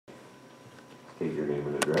State your name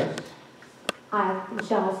and address. Hi,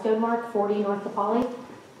 Michelle Stonemark, 40 North DePauli.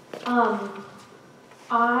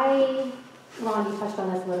 Ron, you touched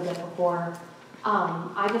on this a little bit before.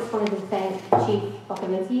 I just wanted to thank Chief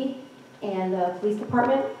Bukovinsky and the police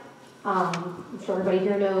department. I'm sure everybody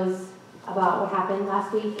here knows about what happened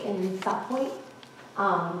last week in South Point.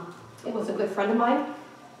 It was a good friend of mine.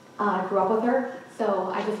 I grew up with her,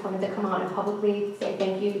 so I just wanted to come out and publicly say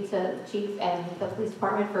thank you to the chief and the police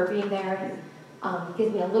department for being there, and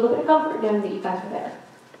gives me a little bit of comfort knowing that you guys were there.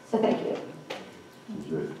 So thank you.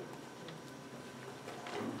 Good.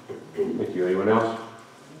 Thank you. Anyone else?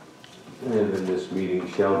 And then this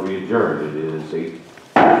meeting shall be adjourned. It is 8:15.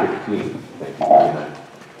 Thank you. Good night.